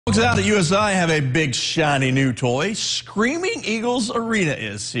Folks out at USI have a big shiny new toy. Screaming Eagles Arena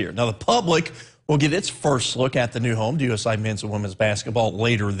is here. Now the public will get its first look at the new home to USI men's and women's basketball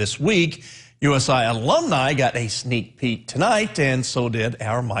later this week. USI alumni got a sneak peek tonight, and so did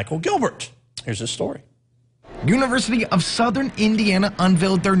our Michael Gilbert. Here's his story. University of Southern Indiana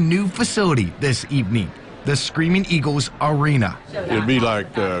unveiled their new facility this evening, the Screaming Eagles Arena. It'd be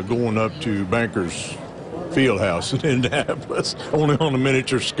like going up to Bankers Fieldhouse in Indianapolis, only on a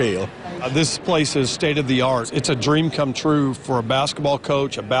miniature scale. This place is state-of-the-art. It's a dream come true for a basketball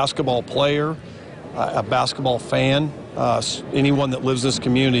coach, a basketball player, a basketball fan, anyone that lives in this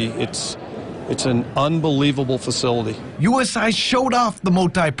community. It's an unbelievable facility. USI showed off the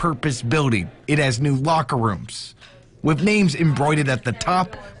multi-purpose building. It has new locker rooms with names embroidered at the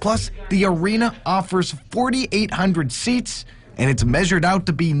top. Plus, the arena offers 4,800 seats, and it's measured out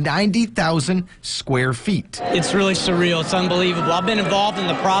to be 90,000 square feet. It's really surreal. It's unbelievable. I've been involved in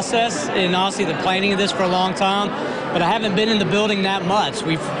the process and honestly the planning of this for a long time, but I haven't been in the building that much.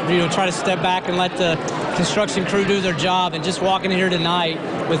 We've tried to step back and let the construction crew do their job, and just walking in here tonight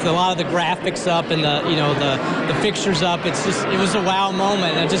with a lot of the graphics up and the fixtures up, it was a wow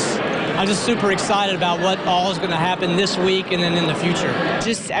moment. I'm just super excited about what all is going to happen this week and then in the future.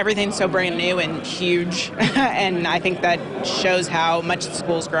 Just everything's so brand new and huge, and I think that shows how much the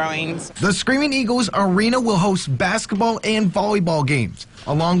school's growing. The Screaming Eagles Arena will host basketball and volleyball games,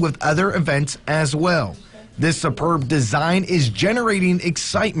 along with other events as well. This superb design is generating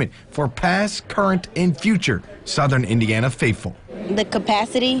excitement for past, current, and future Southern Indiana faithful. The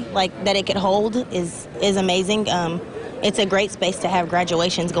capacity that it could hold is amazing. It's a great space to have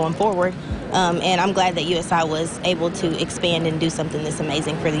graduations going forward, and I'm glad that USI was able to expand and do something this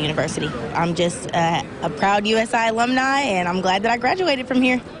amazing for the university. I'm just a proud USI alumni, and I'm glad that I graduated from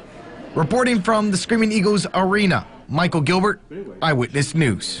here. Reporting from the Screaming Eagles Arena, Michael Gilbert, Eyewitness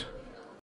News.